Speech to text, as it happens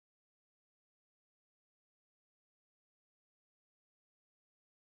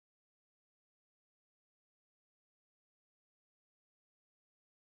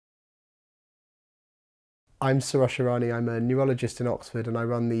I'm Sarosh Irani. I'm a neurologist in Oxford and I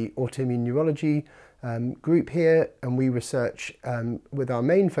run the Autoimmune Neurology group here, and we research with our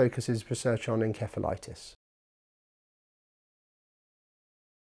main focus is research on encephalitis.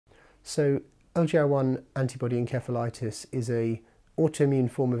 So LGI1 antibody encephalitis is a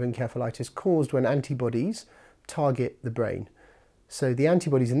autoimmune form of encephalitis caused when antibodies target the brain. So the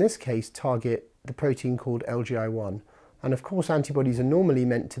antibodies in this case target the protein called LGI1, and of course antibodies are normally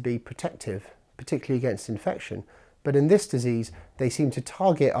meant to be protective, particularly against infection, but in this disease they seem to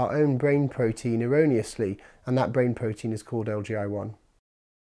target our own brain protein erroneously, and that brain protein is called LGI1.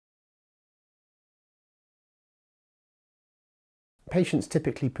 Patients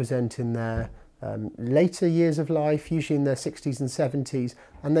typically present in their later years of life, usually in their 60s and 70s,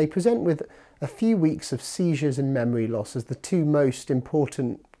 and they present with a few weeks of seizures and memory loss as the two most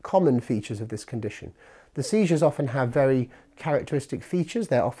important common features of this condition. The seizures often have very characteristic features.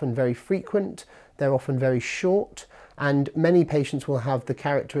 They're often very frequent, they're often very short, and many patients will have the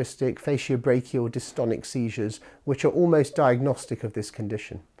characteristic fatiobrachial dystonic seizures, which are almost diagnostic of this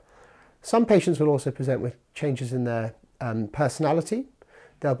condition. Some patients will also present with changes in their personality.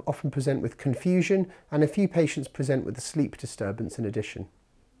 They'll often present with confusion, and a few patients present with a sleep disturbance in addition.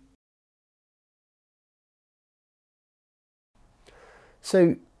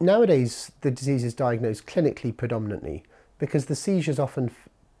 So nowadays the disease is diagnosed clinically predominantly because the seizures often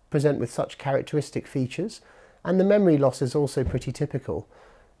present with such characteristic features, and the memory loss is also pretty typical.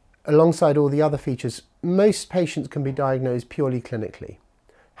 Alongside all the other features, most patients can be diagnosed purely clinically.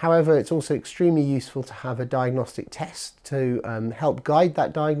 However, it's also extremely useful to have a diagnostic test to help guide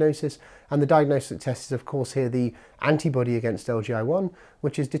that diagnosis, and the diagnostic test is of course here the antibody against LGI1,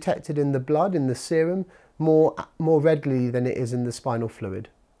 which is detected in the blood, in the serum, more readily than it is in the spinal fluid.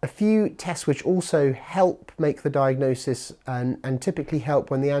 A few tests which also help make the diagnosis and typically help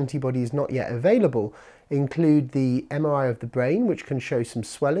when the antibody is not yet available include the MRI of the brain, which can show some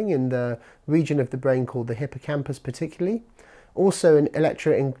swelling in the region of the brain called the hippocampus particularly. Also an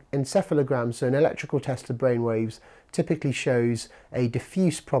electroencephalogram, so an electrical test of brain waves, typically shows a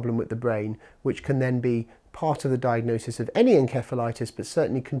diffuse problem with the brain, which can then be part of the diagnosis of any encephalitis, but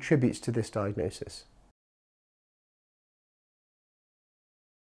certainly contributes to this diagnosis.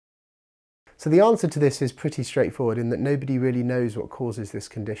 So the answer to this is pretty straightforward in that nobody really knows what causes this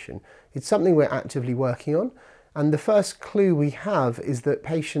condition. It's something we're actively working on, and the first clue we have is that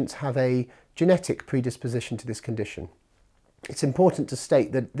patients have a genetic predisposition to this condition. It's important to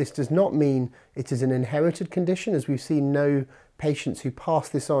state that this does not mean it is an inherited condition, as we've seen no patients who pass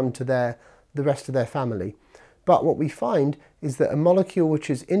this on to the rest of their family. But what we find is that a molecule which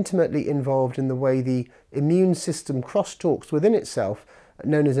is intimately involved in the way the immune system crosstalks within itself,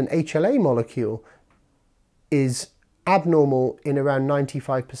 known as an HLA molecule, is abnormal in around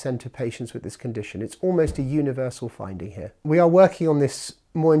 95% of patients with this condition. It's almost a universal finding here. We are working on this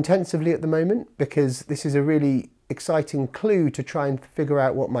more intensively at the moment because this is a really exciting clue to try and figure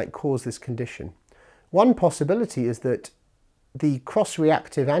out what might cause this condition. One possibility is that the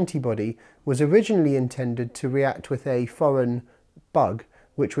cross-reactive antibody was originally intended to react with a foreign bug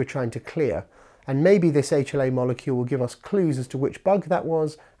which we're trying to clear, and maybe this HLA molecule will give us clues as to which bug that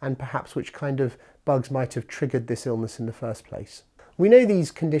was and perhaps which kind of bugs might have triggered this illness in the first place. We know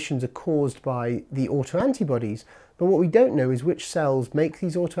these conditions are caused by the autoantibodies, but what we don't know is which cells make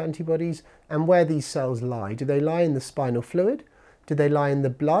these autoantibodies and where these cells lie. Do they lie in the spinal fluid? Do they lie in the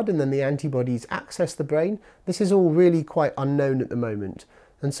blood and then the antibodies access the brain? This is all really quite unknown at the moment.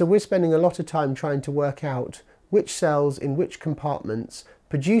 And so we're spending a lot of time trying to work out which cells in which compartments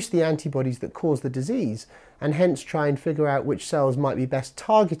produce the antibodies that cause the disease, and hence try and figure out which cells might be best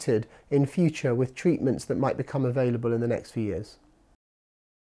targeted in future with treatments that might become available in the next few years.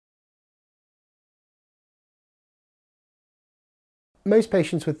 Most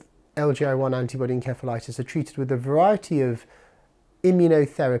patients with LGI1 antibody encephalitis are treated with a variety of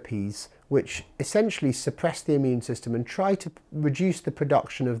immunotherapies which essentially suppress the immune system and try to reduce the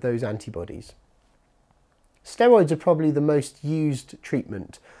production of those antibodies. Steroids are probably the most used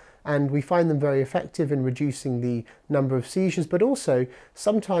treatment, and we find them very effective in reducing the number of seizures, but also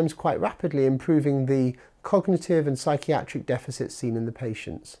sometimes quite rapidly improving the cognitive and psychiatric deficits seen in the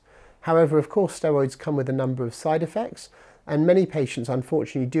patients. However, of course, steroids come with a number of side effects, and many patients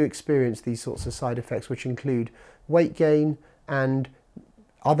unfortunately do experience these sorts of side effects, which include weight gain and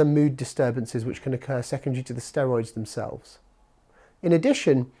other mood disturbances which can occur secondary to the steroids themselves. In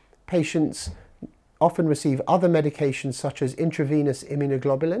addition, patients often receive other medications such as intravenous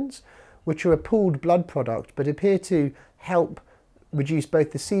immunoglobulins, which are a pooled blood product but appear to help reduce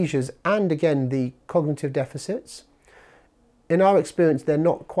both the seizures and again the cognitive deficits. in our experience, they're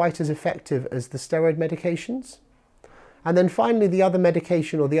not quite as effective as the steroid medications. And then finally, the other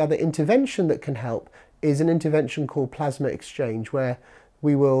medication or the other intervention that can help is an intervention called plasma exchange, where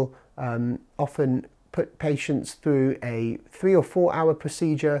we will often put patients through a 3 or 4 hour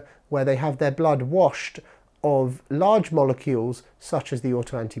procedure where they have their blood washed of large molecules such as the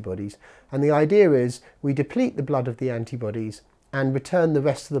autoantibodies. And the idea is we deplete the blood of the antibodies and return the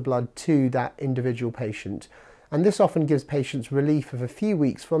rest of the blood to that individual patient. And this often gives patients relief of a few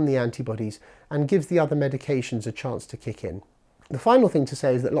weeks from the antibodies and gives the other medications a chance to kick in. The final thing to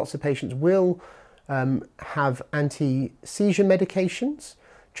say is that lots of patients will have anti-seizure medications,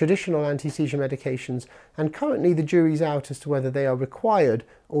 traditional anti-seizure medications, and currently the jury's out as to whether they are required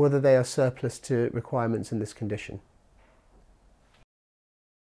or whether they are surplus to requirements in this condition.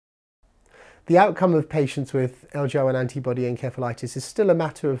 The outcome of patients with LGI1 antibody encephalitis is still a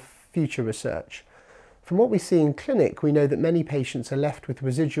matter of future research. From what we see in clinic, we know that many patients are left with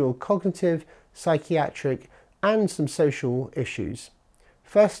residual cognitive, psychiatric, and some social issues.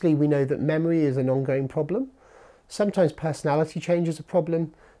 Firstly, we know that memory is an ongoing problem. Sometimes personality change is a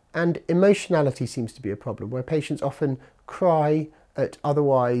problem, and emotionality seems to be a problem, where patients often cry at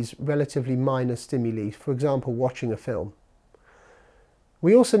otherwise relatively minor stimuli, for example, watching a film.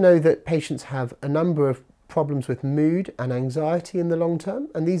 We also know that patients have a number of problems with mood and anxiety in the long term,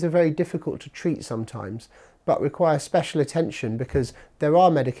 and these are very difficult to treat sometimes, but require special attention because there are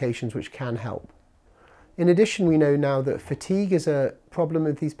medications which can help. In addition, we know now that fatigue is a problem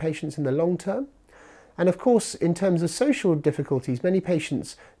with these patients in the long term. And of course, in terms of social difficulties, many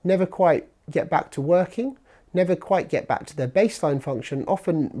patients never quite get back to working, never quite get back to their baseline function,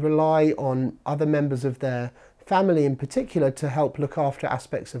 often rely on other members of their family in particular to help look after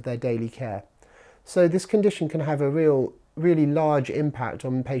aspects of their daily care. So this condition can have a really large impact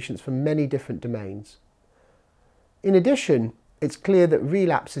on patients from many different domains. In addition, it's clear that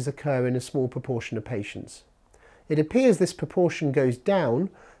relapses occur in a small proportion of patients. It appears this proportion goes down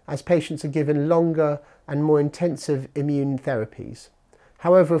as patients are given longer and more intensive immune therapies.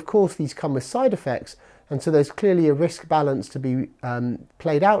 However, of course, these come with side effects, and so there's clearly a risk balance to be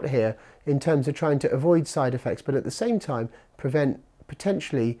played out here in terms of trying to avoid side effects, but at the same time prevent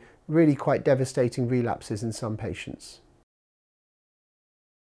potentially really quite devastating relapses in some patients.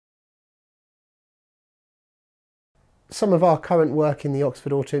 Some of our current work in the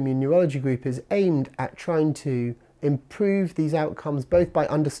Oxford Autoimmune Neurology group is aimed at trying to improve these outcomes both by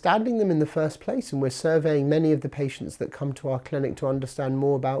understanding them in the first place, and we're surveying many of the patients that come to our clinic to understand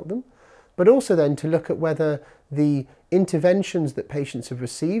more about them, but also then to look at whether the interventions that patients have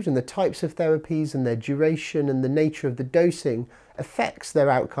received and the types of therapies and their duration and the nature of the dosing affects their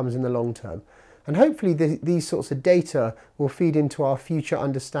outcomes in the long term. And hopefully these sorts of data will feed into our future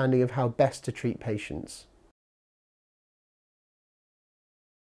understanding of how best to treat patients.